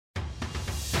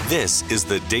This is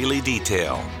the Daily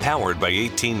Detail, powered by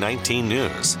 1819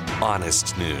 News.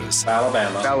 Honest news.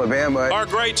 Alabama. Our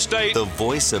great state. The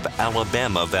voice of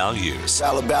Alabama values.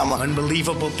 Alabama.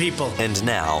 Unbelievable people. And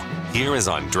now, here is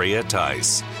Andrea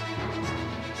Tice.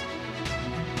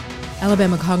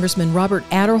 Alabama Congressman Robert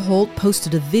Aderholt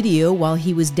posted a video while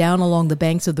he was down along the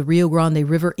banks of the Rio Grande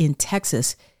River in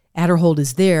Texas. Aderholt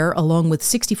is there, along with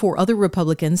 64 other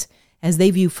Republicans, as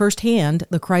they view firsthand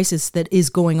the crisis that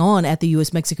is going on at the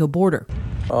U.S.-Mexico border.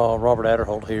 Robert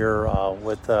Aderholt here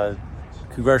with a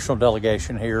congressional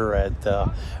delegation here at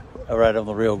right on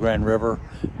the Rio Grande River,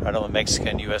 right on the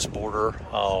Mexican-U.S. border.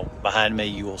 Behind me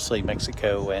you will see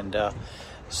Mexico and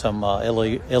some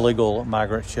illegal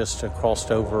migrants just crossed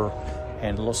over,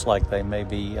 and it looks like they may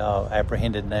be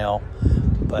apprehended now.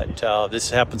 But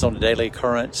this happens on a daily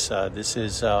occurrence. This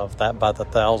is by the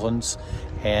thousands.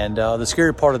 And the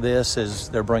scary part of this is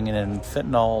they're bringing in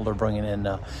fentanyl, they're bringing in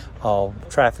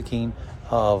trafficking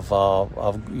of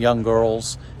young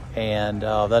girls, and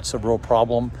that's a real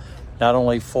problem, not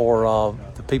only for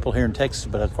the people here in Texas,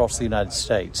 but across the United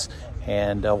States.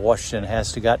 And Washington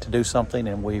has got to do something,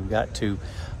 and we've got to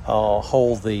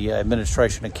hold the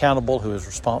administration accountable, who is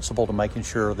responsible to making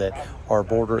sure that our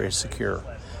border is secure.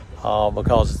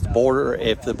 Because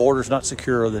if the border is not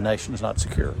secure, the nation is not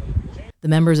secure. The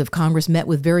members of Congress met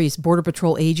with various Border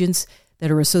Patrol agents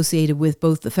that are associated with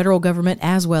both the federal government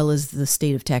as well as the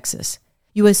state of Texas.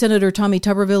 U.S. Senator Tommy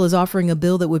Tuberville is offering a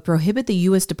bill that would prohibit the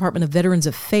U.S. Department of Veterans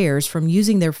Affairs from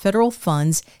using their federal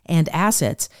funds and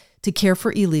assets to care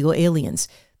for illegal aliens.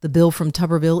 The bill from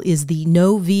Tuberville is the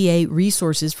No VA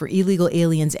Resources for Illegal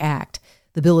Aliens Act.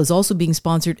 The bill is also being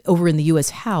sponsored over in the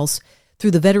U.S. House through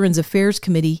the Veterans Affairs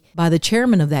Committee by the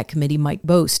chairman of that committee, Mike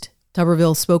Bost.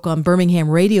 Tuberville spoke on Birmingham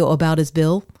radio about his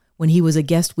bill when he was a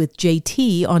guest with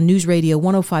JT on News Radio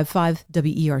 105.5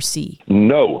 WERC.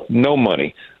 No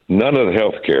money. None of the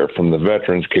health care from the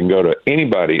veterans can go to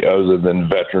anybody other than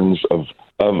veterans of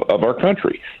our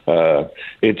country.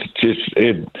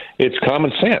 It's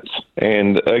common sense.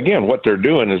 And again, what they're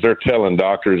doing is they're telling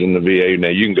doctors in the VA,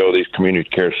 now you can go to these community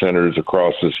care centers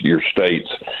across your states,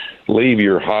 leave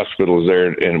your hospitals there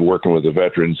and working with the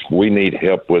veterans. We need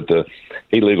help with the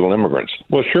illegal immigrants.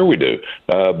 Well, sure we do,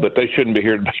 but they shouldn't be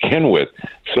here to begin with.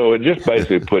 So it just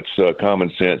basically puts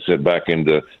common sense back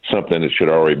into something that should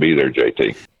already be there,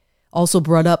 JT. Also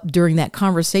brought up during that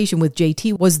conversation with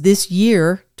JT was this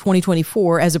year,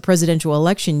 2024, as a presidential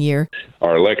election year.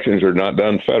 Our elections are not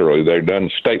done federally. They're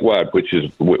done statewide, which is,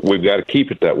 we've got to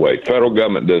keep it that way. Federal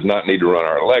government does not need to run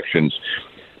our elections,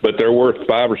 but there were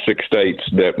 5 or 6 states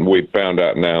that we found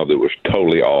out now that was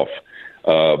totally off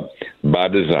by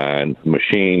design,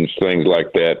 machines, things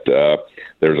like that.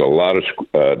 There's a lot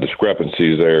of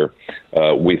discrepancies there.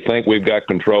 We think we've got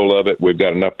control of it. We've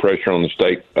got enough pressure on the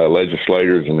state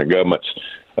legislators and the governments.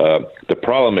 The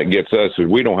problem that gets us is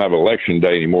we don't have election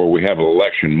day anymore. We have an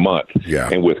election month. Yeah.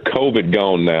 And with COVID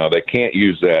gone now, they can't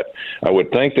use that. I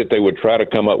would think that they would try to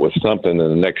come up with something in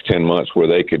the next 10 months where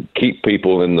they could keep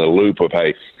people in the loop of,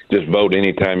 hey, just vote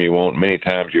anytime you want, many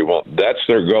times you want. That's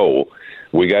their goal.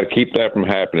 We got to keep that from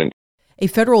happening. A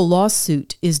federal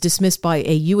lawsuit is dismissed by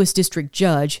a U.S. district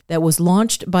judge that was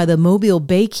launched by the Mobile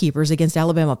Baykeepers against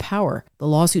Alabama Power. The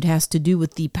lawsuit has to do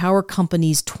with the power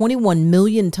company's 21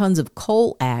 million tons of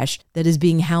coal ash that is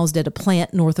being housed at a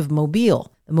plant north of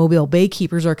Mobile. The Mobile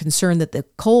Baykeepers are concerned that the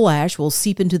coal ash will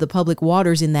seep into the public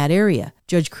waters in that area.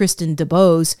 Judge Kristen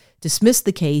DeBose dismissed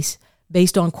the case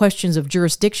based on questions of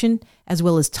jurisdiction as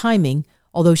well as timing,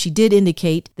 although she did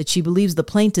indicate that she believes the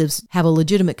plaintiffs have a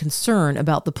legitimate concern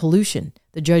about the pollution.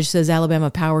 The judge says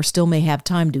Alabama Power still may have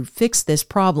time to fix this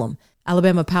problem.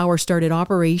 Alabama Power started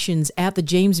operations at the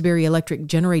Jamesbury Electric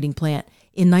Generating Plant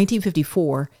in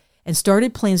 1954 and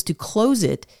started plans to close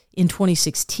it in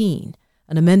 2016.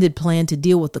 An amended plan to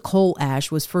deal with the coal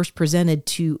ash was first presented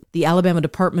to the Alabama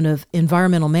Department of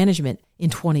Environmental Management in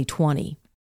 2020.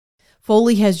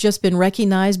 Foley has just been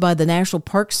recognized by the National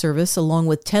Park Service along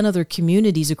with 10 other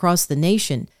communities across the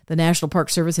nation. The National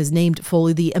Park Service has named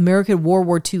Foley the American World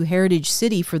War II Heritage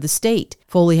City for the state.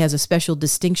 Foley has a special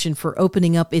distinction for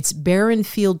opening up its Barron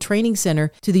Field Training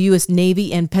Center to the U.S.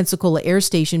 Navy and Pensacola Air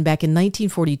Station back in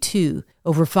 1942.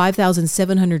 Over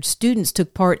 5,700 students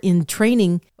took part in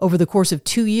training over the course of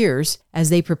 2 years as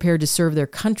they prepared to serve their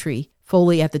country.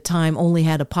 Foley at the time only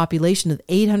had a population of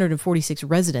 846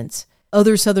 residents.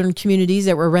 Other southern communities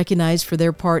that were recognized for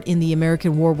their part in the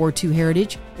American World War II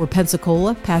heritage were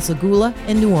Pensacola, Pascagoula,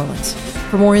 and New Orleans.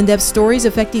 For more in-depth stories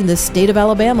affecting the state of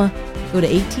Alabama, go to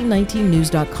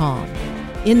 1819news.com.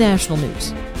 In national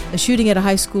news, A shooting at a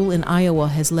high school in Iowa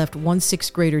has left one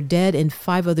sixth grader dead and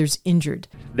 5 others injured.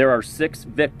 There are 6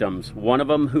 victims, one of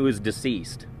them who is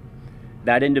deceased.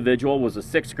 That individual was a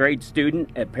 6th grade student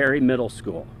at Perry Middle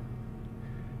School.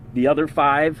 The other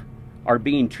 5 are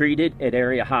being treated at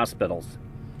area hospitals.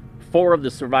 4 of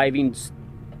the surviving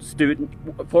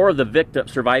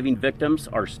victims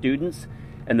are students,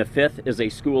 and the 5th is a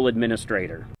school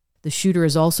administrator. The shooter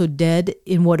is also dead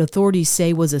in what authorities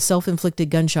say was a self-inflicted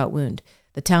gunshot wound.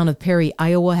 The town of Perry,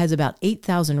 Iowa, has about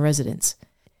 8,000 residents.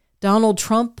 Donald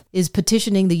Trump is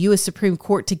petitioning the U.S. Supreme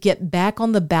Court to get back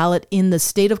on the ballot in the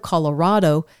state of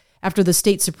Colorado after the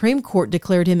state Supreme Court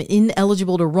declared him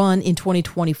ineligible to run in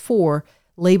 2024,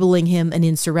 labeling him an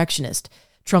insurrectionist.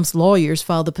 Trump's lawyers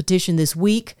filed a petition this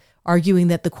week, arguing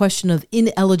that the question of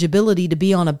ineligibility to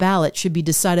be on a ballot should be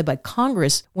decided by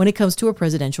Congress when it comes to a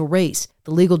presidential race.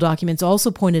 The legal documents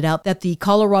also pointed out that the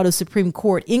Colorado Supreme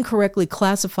Court incorrectly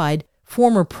classified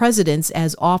former presidents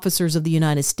as officers of the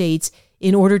United States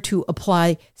in order to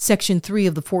apply Section 3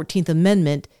 of the 14th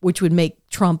Amendment, which would make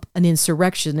Trump an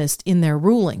insurrectionist in their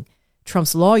ruling.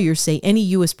 Trump's lawyers say any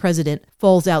U.S. president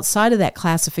falls outside of that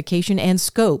classification and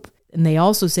scope, and they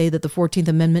also say that the 14th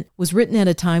Amendment was written at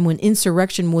a time when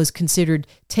insurrection was considered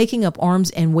taking up arms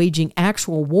and waging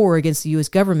actual war against the U.S.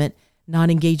 government, not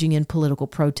engaging in political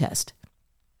protest.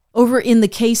 Over in the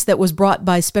case that was brought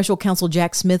by Special Counsel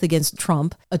Jack Smith against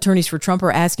Trump, attorneys for Trump are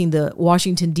asking the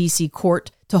Washington, D.C. court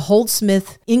to hold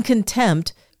Smith in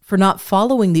contempt for not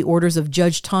following the orders of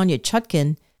Judge Tanya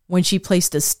Chutkan when she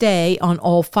placed a stay on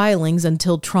all filings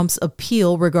until Trump's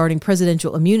appeal regarding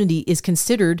presidential immunity is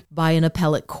considered by an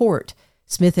appellate court.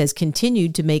 Smith has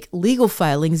continued to make legal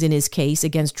filings in his case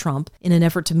against Trump in an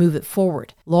effort to move it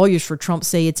forward. Lawyers for Trump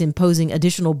say it's imposing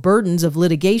additional burdens of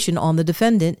litigation on the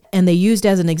defendant, and they used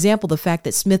as an example the fact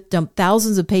that Smith dumped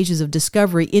thousands of pages of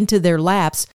discovery into their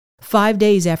laps 5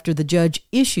 days after the judge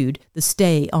issued the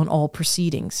stay on all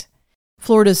proceedings.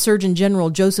 Florida's Surgeon General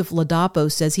Joseph Ladapo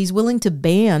says he's willing to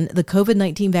ban the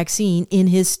COVID-19 vaccine in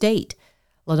his state.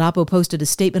 Ladapo posted a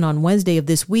statement on Wednesday of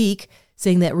this week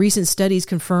saying that recent studies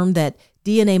confirm that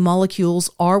DNA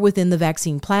molecules are within the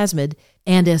vaccine plasmid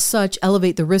and as such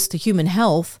elevate the risk to human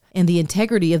health and the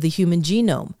integrity of the human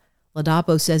genome.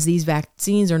 Ladapo says these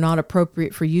vaccines are not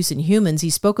appropriate for use in humans.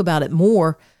 He spoke about it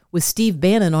more with Steve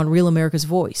Bannon on Real America's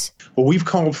Voice. Well, we've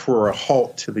called for a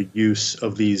halt to the use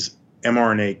of these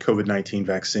mRNA COVID-19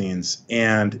 vaccines.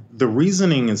 And the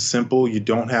reasoning is simple. You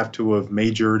don't have to have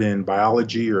majored in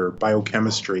biology or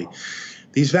biochemistry.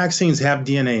 These vaccines have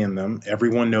DNA in them.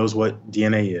 Everyone knows what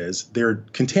DNA is. They're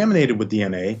contaminated with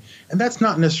DNA, and that's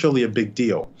not necessarily a big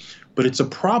deal. But it's a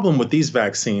problem with these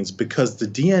vaccines because the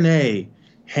DNA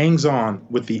hangs on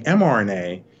with the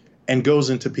mRNA and goes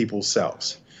into people's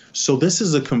cells. So this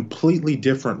is a completely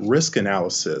different risk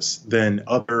analysis than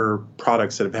other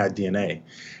products that have had DNA.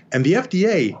 And the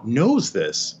FDA knows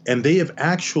this, and they have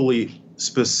actually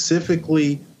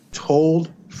specifically told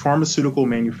pharmaceutical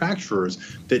manufacturers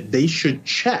that they should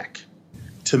check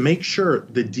to make sure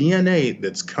the DNA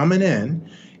that's coming in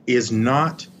is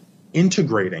not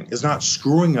integrating, is not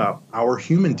screwing up our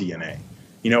human DNA.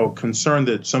 You know, a concern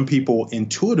that some people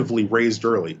intuitively raised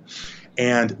early.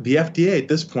 And the FDA at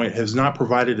this point has not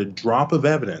provided a drop of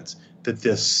evidence that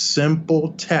this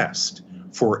simple test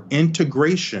for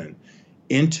integration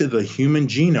into the human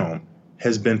genome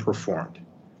has been performed.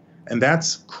 And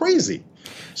that's crazy.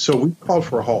 So we called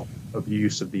for a halt of the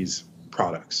use of these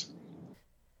products.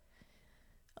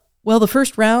 Well, the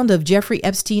first round of Jeffrey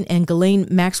Epstein and Ghislaine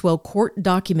Maxwell court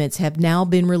documents have now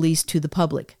been released to the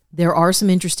public. There are some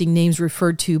interesting names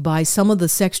referred to by some of the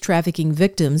sex trafficking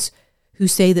victims who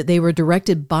say that they were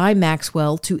directed by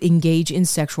Maxwell to engage in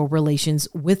sexual relations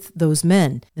with those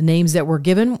men. The names that were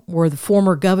given were the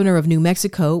former governor of New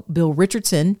Mexico, Bill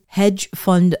Richardson, hedge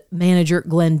fund manager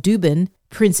Glenn Dubin,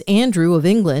 Prince Andrew of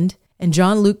England, and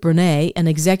Jean-Luc Brunet, an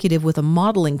executive with a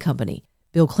modeling company.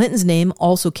 Bill Clinton's name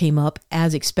also came up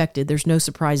as expected. There's no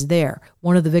surprise there.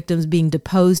 One of the victims being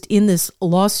deposed in this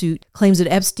lawsuit claims that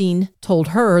Epstein told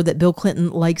her that Bill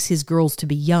Clinton likes his girls to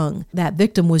be young. That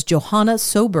victim was Johanna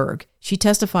Soberg. She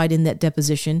testified in that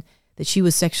deposition that she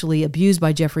was sexually abused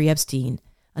by Jeffrey Epstein.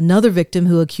 Another victim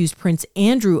who accused Prince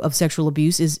Andrew of sexual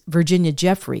abuse is Virginia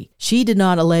Jeffrey. She did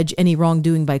not allege any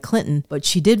wrongdoing by Clinton, but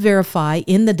she did verify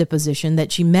in the deposition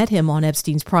that she met him on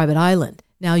Epstein's private island.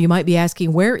 Now, you might be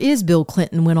asking, where is Bill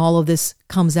Clinton when all of this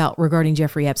comes out regarding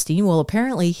Jeffrey Epstein? Well,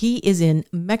 apparently he is in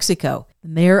Mexico. The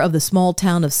mayor of the small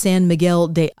town of San Miguel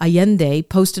de Allende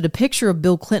posted a picture of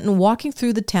Bill Clinton walking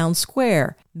through the town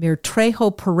square. Mayor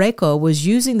Trejo Pareco was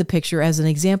using the picture as an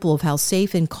example of how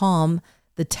safe and calm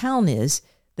the town is.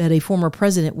 that a former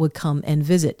president would come and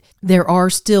visit. There are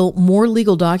still more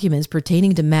legal documents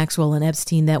pertaining to Maxwell and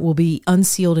Epstein that will be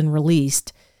unsealed and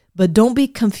released. But don't be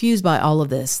confused by all of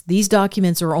this. These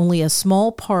documents are only a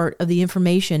small part of the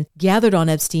information gathered on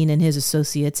Epstein and his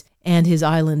associates and his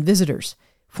island visitors.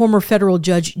 Former federal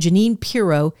judge Jeanine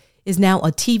Pirro is now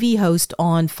a TV host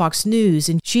on Fox News,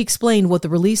 and she explained what the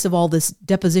release of all this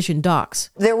deposition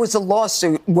docs. There was a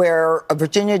lawsuit where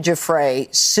Virginia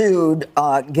Giuffre sued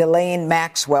Ghislaine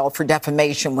Maxwell for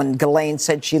defamation when Ghislaine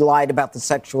said she lied about the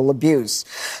sexual abuse.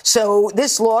 So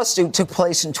this lawsuit took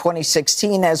place in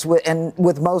 2016, and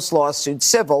with most lawsuits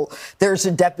civil, there's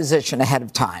a deposition ahead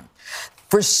of time.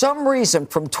 For some reason,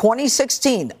 from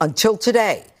 2016 until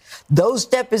today, those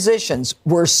depositions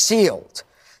were sealed.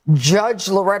 Judge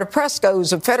Loretta Presco,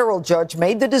 who's a federal judge,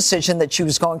 made the decision that she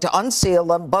was going to unseal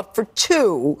them, but for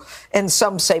 2, and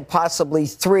some say possibly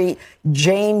 3,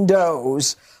 Jane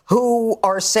Does who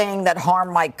are saying that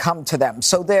harm might come to them.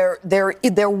 So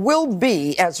there will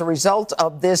be, as a result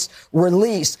of this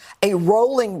release, a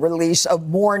rolling release of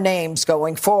more names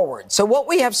going forward. So what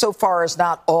we have so far is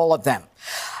not all of them.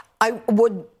 I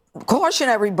would caution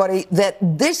everybody that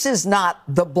this is not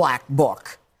the black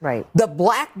book. Right. The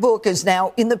black book is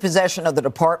now in the possession of the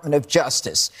Department of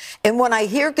Justice. And when I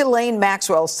hear Ghislaine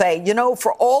Maxwell say, you know,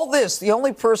 for all this, the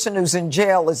only person who's in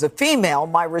jail is a female,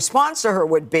 my response to her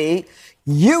would be,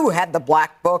 you had the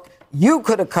black book, you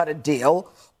could have cut a deal,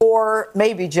 or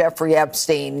maybe Jeffrey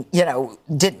Epstein,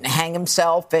 didn't hang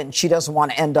himself and she doesn't want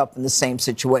to end up in the same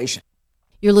situation.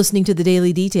 You're listening to The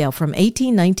Daily Detail from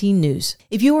 1819 News.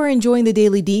 If you are enjoying The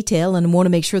Daily Detail and want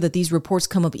to make sure that these reports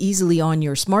come up easily on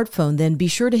your smartphone, then be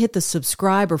sure to hit the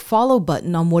subscribe or follow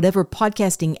button on whatever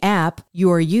podcasting app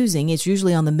you are using. It's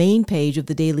usually on the main page of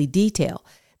The Daily Detail.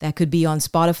 That could be on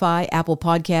Spotify, Apple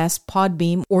Podcasts,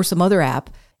 Podbeam, or some other app.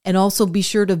 And also be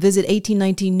sure to visit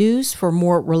 1819 News for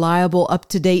more reliable,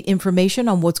 up-to-date information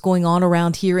on what's going on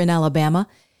around here in Alabama.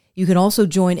 You can also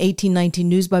join 1819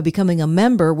 News by becoming a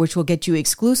member, which will get you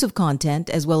exclusive content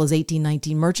as well as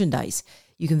 1819 merchandise.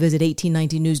 You can visit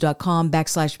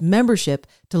 1819news.com/membership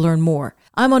to learn more.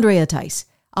 I'm Andrea Tice.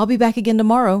 I'll be back again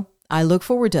tomorrow. I look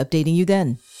forward to updating you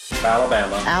then.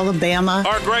 Alabama. Alabama.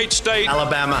 Our great state.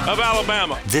 Alabama. Of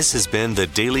Alabama. This has been The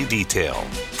Daily Detail.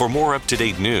 For more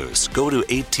up-to-date news, go to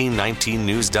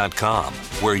 1819news.com,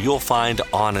 where you'll find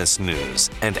honest news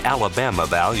and Alabama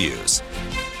values.